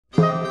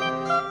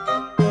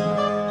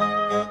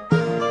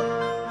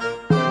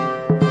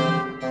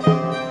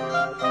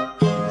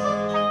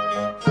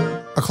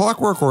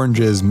Clockwork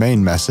Orange's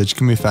main message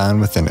can be found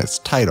within its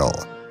title,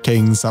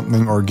 taking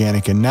something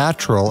organic and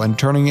natural and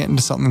turning it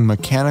into something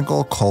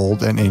mechanical,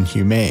 cold, and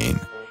inhumane.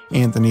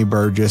 Anthony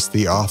Burgess,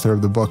 the author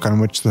of the book on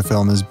which the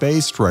film is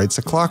based, writes,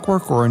 "A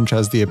Clockwork Orange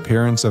has the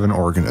appearance of an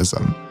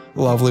organism,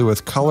 lovely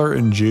with color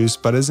and juice,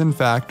 but is in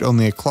fact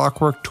only a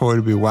clockwork toy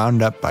to be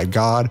wound up by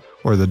God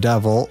or the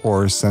devil,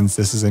 or, since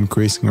this is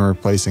increasing and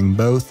replacing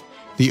both,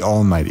 the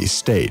almighty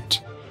state."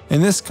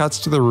 And this cuts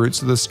to the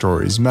roots of the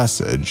story's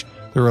message,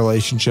 the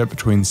relationship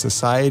between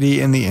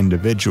society and the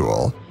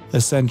individual,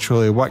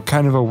 essentially what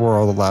kind of a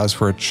world allows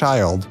for a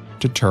child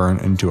to turn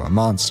into a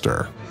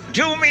monster.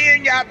 Do me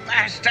in, you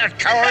bastard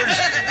cowards!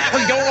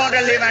 We don't want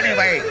to live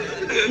anyway!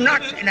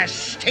 Not in a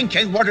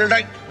stinking world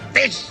like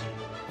this!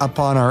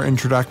 Upon our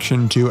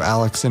introduction to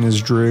Alex and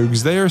his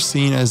droogs, they are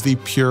seen as the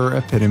pure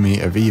epitome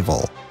of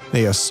evil.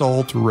 They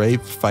assault,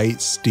 rape,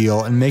 fight,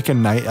 steal, and make a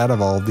night out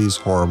of all of these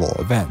horrible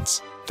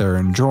events. They're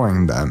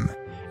enjoying them.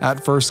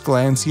 At first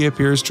glance, he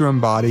appears to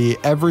embody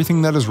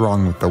everything that is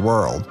wrong with the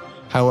world.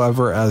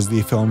 However, as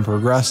the film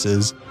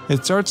progresses,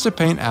 it starts to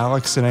paint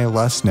Alex in a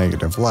less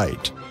negative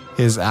light.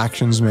 His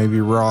actions may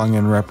be wrong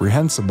and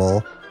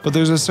reprehensible, but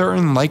there's a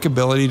certain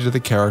likability to the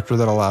character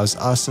that allows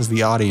us as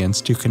the audience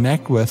to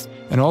connect with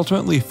and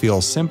ultimately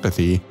feel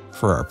sympathy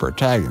for our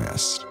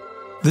protagonist.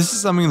 This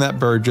is something that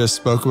Burgess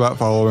spoke about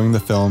following the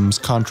film's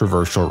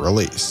controversial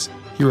release.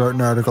 He wrote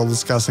an article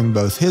discussing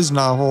both his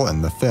novel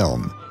and the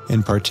film,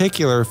 in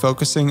particular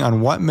focusing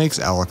on what makes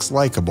Alex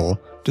likable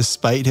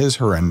despite his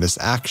horrendous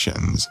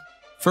actions.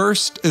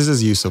 First is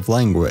his use of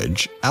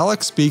language.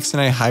 Alex speaks in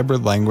a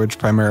hybrid language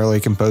primarily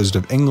composed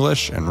of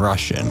English and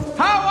Russian.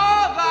 How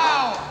art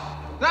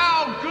thou,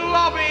 thou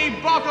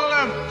globby bottle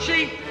of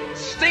cheap,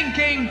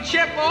 stinking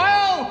chip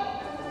oil?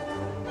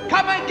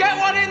 Come and get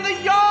one in the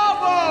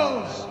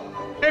yarbles,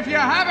 if you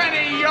have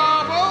any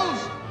yarbles.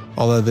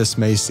 Although this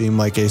may seem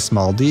like a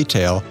small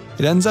detail,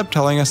 it ends up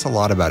telling us a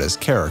lot about his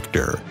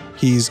character.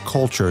 He's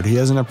cultured, he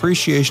has an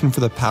appreciation for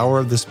the power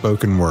of the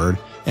spoken word,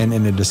 and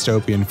in a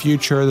dystopian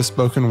future, the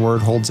spoken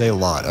word holds a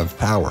lot of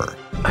power.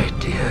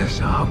 Ideas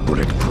are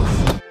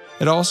bulletproof.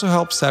 It also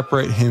helps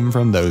separate him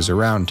from those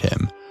around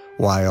him.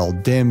 While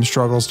Dim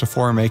struggles to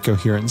form a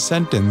coherent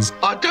sentence,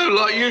 I don't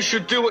like you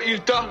should do what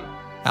you've done.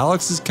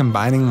 Alex is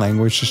combining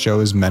language to show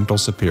his mental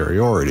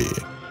superiority.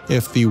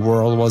 If the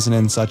world wasn't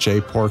in such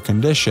a poor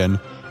condition,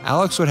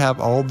 Alex would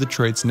have all of the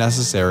traits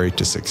necessary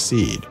to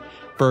succeed.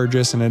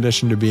 Burgess, in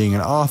addition to being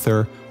an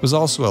author, was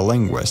also a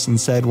linguist and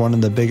said one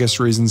of the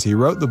biggest reasons he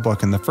wrote the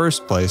book in the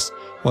first place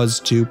was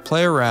to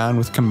play around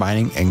with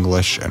combining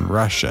English and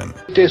Russian.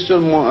 C'était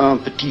seulement un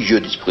petit jeu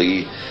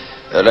d'esprit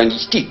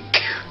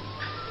linguistique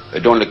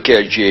dans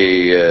lequel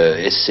j'ai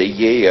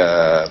essayé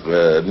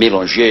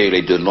mélanger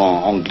les deux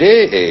langues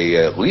anglais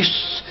et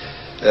russe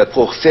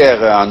pour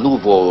faire un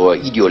nouveau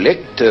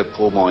idiolecte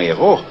pour mon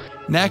héros.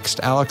 Next,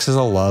 Alex has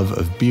a love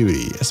of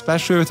beauty,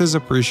 especially with his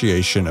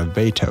appreciation of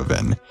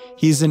Beethoven.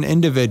 He's an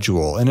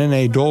individual, and in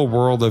a dull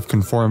world of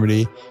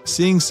conformity,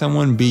 seeing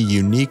someone be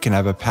unique and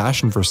have a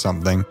passion for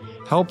something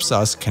helps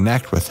us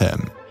connect with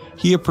him.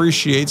 He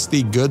appreciates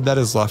the good that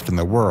is left in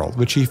the world,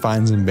 which he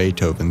finds in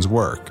Beethoven's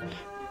work.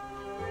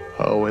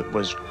 Oh, it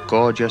was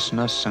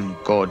gorgeousness and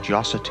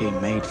gorgeosity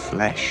made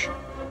flesh.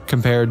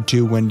 Compared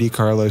to Wendy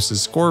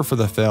Carlos's score for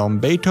the film,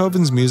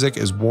 Beethoven's music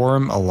is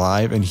warm,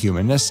 alive, and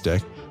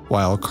humanistic,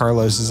 while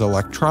Carlos's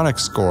electronic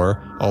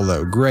score,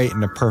 although great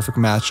and a perfect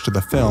match to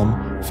the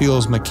film,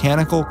 feels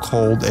mechanical,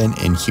 cold, and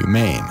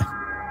inhumane.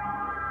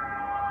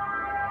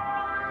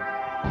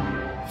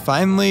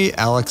 Finally,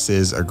 Alex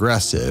is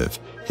aggressive.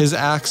 His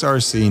acts are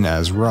seen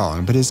as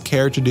wrong, but his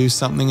care to do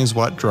something is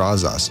what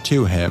draws us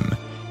to him.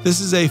 This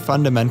is a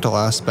fundamental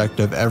aspect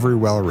of every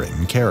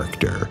well-written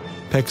character.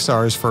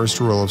 Pixar's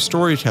first rule of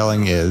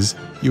storytelling is,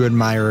 you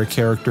admire a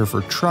character for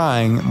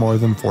trying more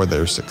than for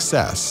their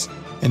success.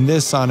 And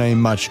this on a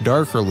much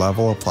darker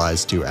level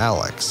applies to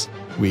Alex.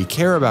 We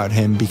care about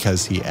him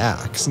because he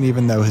acts, and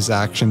even though his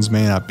actions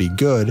may not be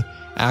good,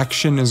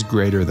 action is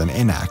greater than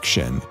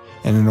inaction.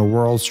 And in a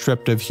world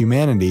stripped of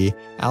humanity,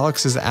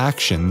 Alex's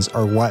actions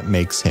are what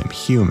makes him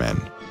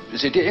human.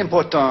 C'était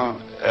important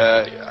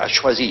à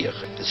choisir.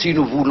 Si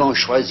nous voulons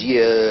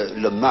choisir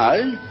le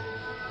mal,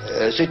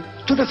 c'est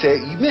tout à fait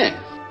humain.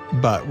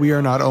 But we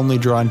are not only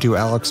drawn to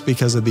Alex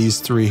because of these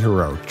three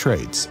heroic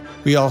traits.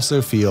 We also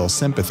feel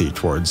sympathy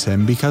towards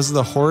him because of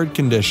the horrid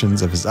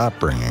conditions of his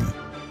upbringing.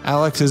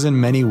 Alex is in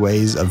many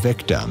ways a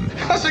victim.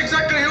 That's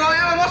exactly who I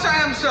am and what I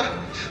am, sir.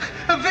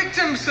 A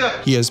victim, sir.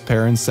 He has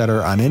parents that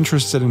are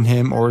uninterested in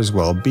him or his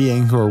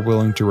well-being who are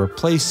willing to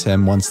replace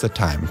him once the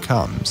time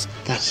comes.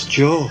 That's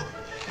Joe.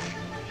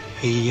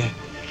 He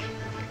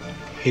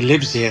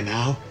lives here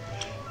now.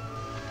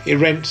 He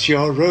rents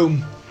your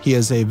room. He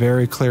has a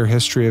very clear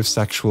history of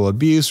sexual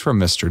abuse from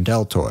Mr.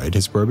 Deltoid,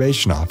 his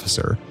probation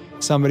officer,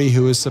 somebody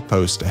who is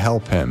supposed to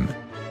help him.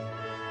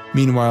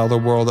 Meanwhile, the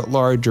world at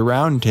large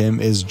around him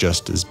is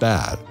just as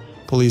bad.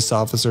 Police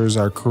officers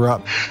are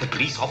corrupt. The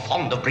police are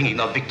fond of bringing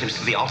their victims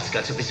to the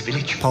outskirts of this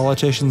village.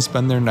 Politicians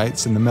spend their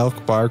nights in the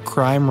milk bar,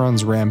 crime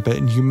runs rampant,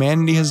 and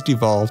humanity has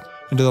devolved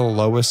into the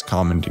lowest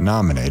common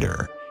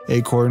denominator.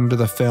 According to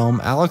the film,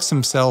 Alex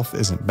himself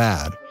isn't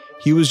bad.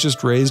 He was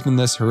just raised in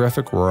this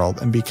horrific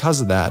world, and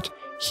because of that,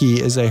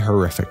 he is a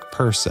horrific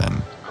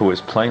person. Who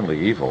is plainly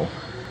evil,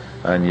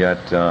 and yet,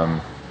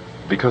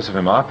 because of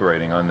him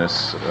operating on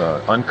this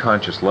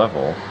unconscious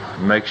level,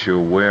 makes you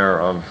aware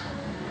of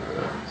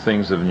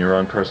things in your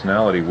own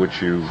personality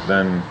which you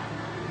then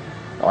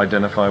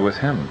identify with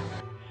him.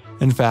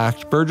 In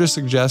fact, Burgess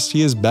suggests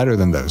he is better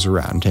than those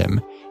around him.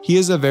 He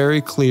has a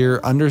very clear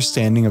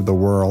understanding of the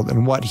world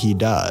and what he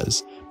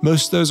does.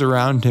 Most of those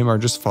around him are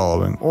just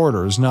following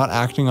orders, not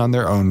acting on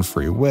their own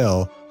free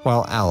will,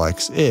 while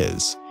Alex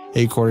is.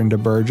 According to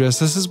Burgess,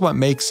 this is what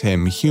makes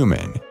him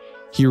human.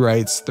 He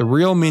writes, "The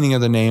real meaning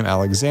of the name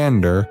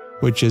Alexander,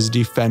 which is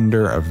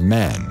defender of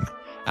men.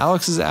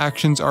 Alex's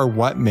actions are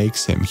what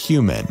makes him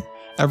human.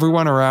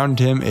 Everyone around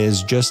him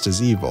is just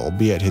as evil,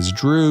 be it his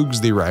droogs,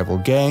 the rival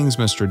gangs,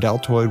 Mr.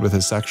 Deltoid with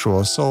his sexual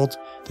assault,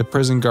 the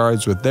prison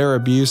guards with their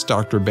abuse,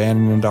 Dr.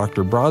 Bannon and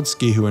Dr.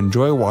 Brodsky who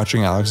enjoy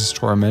watching Alex's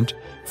torment,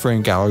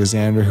 Frank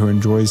Alexander who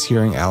enjoys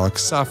hearing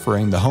Alex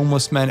suffering, the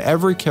homeless men.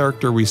 Every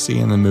character we see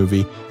in the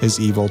movie is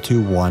evil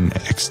to one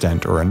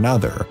extent or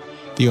another.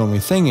 The only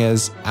thing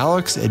is,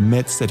 Alex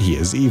admits that he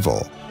is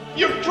evil.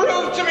 You've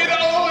proved to me that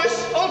all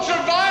this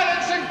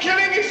ultra-violence and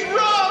killing is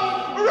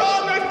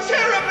wrong and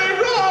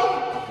terribly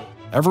wrong.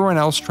 Everyone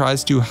else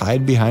tries to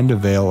hide behind a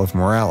veil of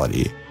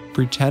morality,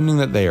 pretending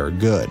that they are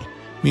good.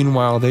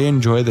 Meanwhile, they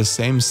enjoy the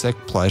same sick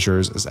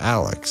pleasures as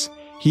Alex.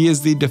 He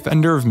is the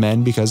defender of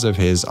men because of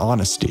his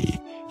honesty.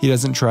 He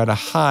doesn't try to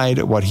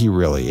hide what he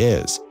really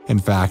is. In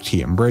fact,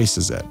 he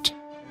embraces it.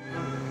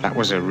 That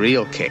was a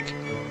real kick,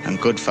 and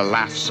good for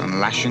laughs and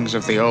lashings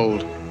of the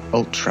old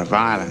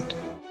ultra-violent.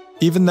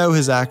 Even though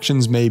his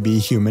actions may be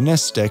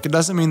humanistic, it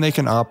doesn't mean they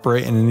can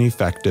operate in an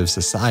effective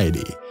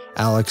society.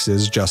 Alex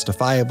is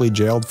justifiably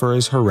jailed for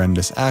his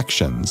horrendous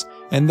actions,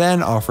 and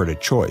then offered a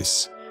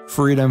choice: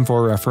 freedom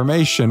for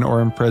reformation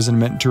or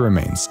imprisonment to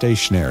remain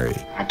stationary.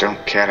 I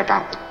don't care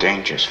about the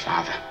dangers,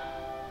 Father.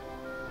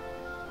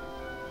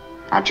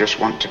 I just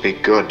want to be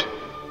good.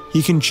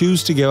 He can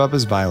choose to give up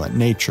his violent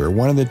nature,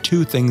 one of the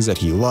two things that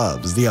he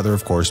loves, the other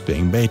of course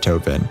being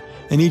Beethoven,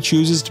 and he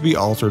chooses to be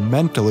altered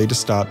mentally to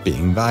stop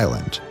being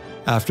violent.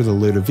 After the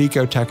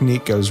Ludovico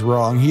technique goes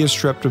wrong, he is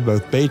stripped of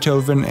both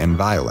Beethoven and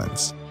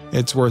violence.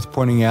 It's worth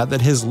pointing out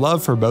that his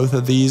love for both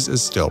of these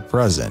is still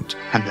present.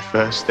 And the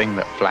first thing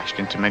that flashed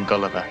into me,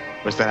 Gulliver,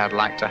 was that I'd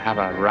like to have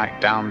her right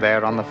down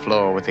there on the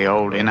floor with the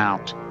old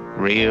in-out.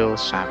 Real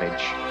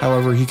savage.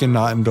 However, he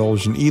cannot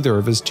indulge in either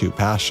of his two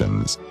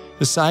passions.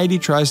 Society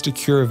tries to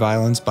cure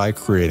violence by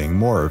creating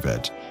more of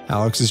it.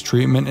 Alex's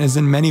treatment is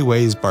in many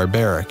ways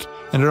barbaric,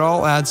 and it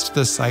all adds to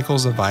the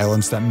cycles of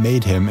violence that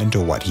made him into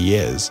what he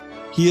is.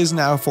 He is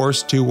now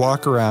forced to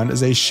walk around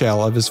as a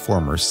shell of his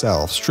former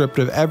self, stripped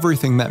of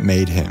everything that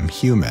made him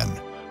human.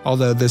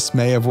 Although this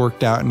may have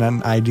worked out in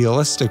an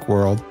idealistic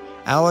world,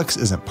 Alex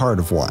isn't part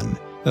of one.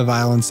 The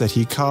violence that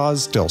he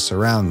caused still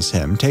surrounds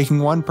him. Taking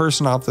one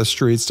person off the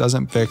streets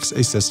doesn't fix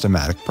a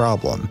systematic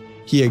problem.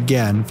 He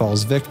again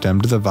falls victim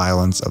to the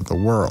violence of the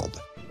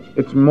world.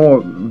 It's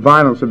more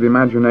violence of the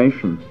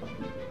imagination,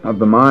 of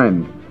the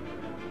mind.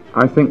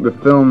 I think the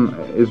film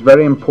is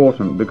very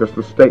important because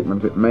the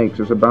statement it makes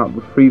is about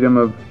the freedom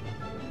of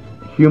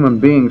human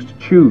beings to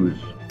choose.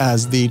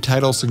 As the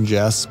title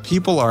suggests,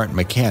 people aren't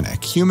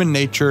mechanic. Human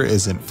nature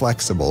isn't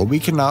flexible. We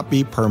cannot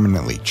be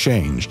permanently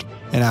changed.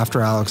 And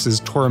after Alex's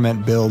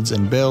torment builds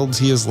and builds,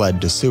 he is led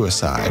to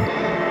suicide.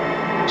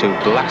 To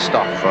blast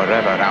off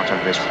forever out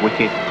of this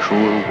wicked,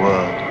 cruel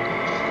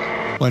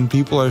world. When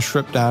people are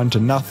stripped down to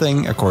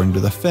nothing, according to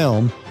the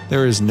film,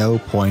 there is no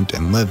point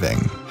in living.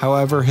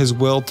 However, his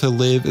will to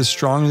live is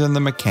stronger than the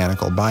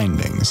mechanical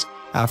bindings.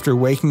 After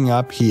waking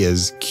up, he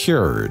is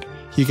cured.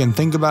 He can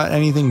think about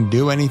anything,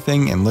 do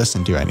anything, and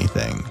listen to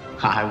anything.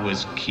 I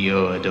was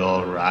cured,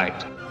 all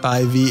right.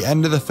 By the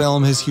end of the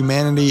film, his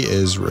humanity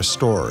is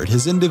restored.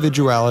 His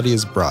individuality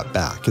is brought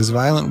back. His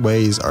violent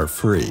ways are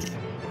free.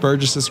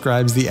 Burgess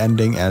describes the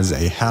ending as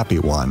a happy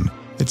one.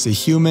 It's a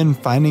human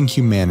finding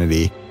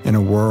humanity in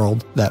a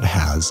world that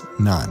has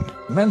none.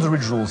 Man's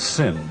original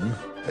sin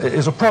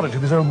is a product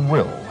of his own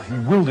will. He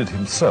willed it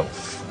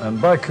himself.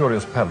 And by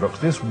curious paradox,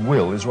 this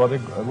will is a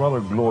rather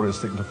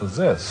glorious thing to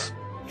possess.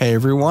 Hey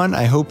everyone,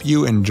 I hope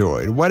you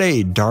enjoyed. What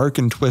a dark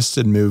and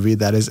twisted movie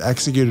that is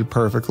executed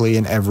perfectly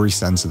in every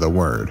sense of the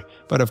word.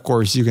 But of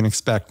course, you can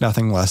expect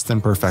nothing less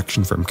than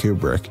perfection from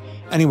Kubrick.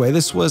 Anyway,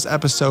 this was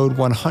episode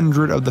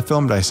 100 of the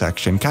Film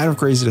Dissection. Kind of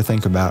crazy to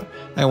think about.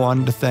 I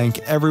wanted to thank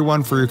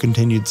everyone for your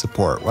continued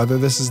support. Whether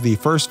this is the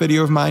first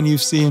video of mine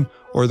you've seen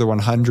or the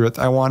 100th,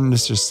 I wanted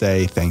to just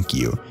say thank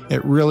you.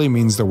 It really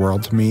means the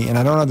world to me, and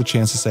I don't have the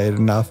chance to say it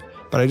enough.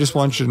 But I just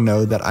want you to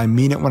know that I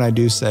mean it when I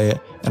do say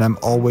it, and I'm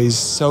always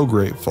so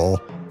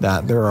grateful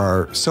that there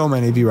are so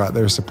many of you out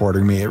there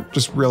supporting me. It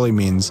just really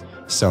means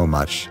so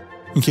much.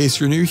 In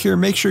case you're new here,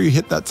 make sure you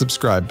hit that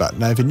subscribe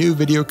button. I have a new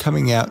video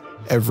coming out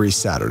every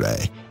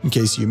Saturday. In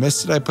case you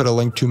missed it, I put a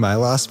link to my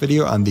last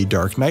video on the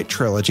Dark Knight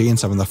trilogy and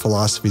some of the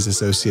philosophies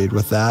associated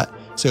with that.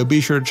 So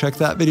be sure to check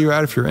that video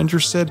out if you're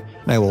interested,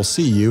 and I will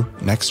see you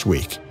next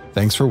week.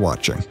 Thanks for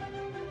watching.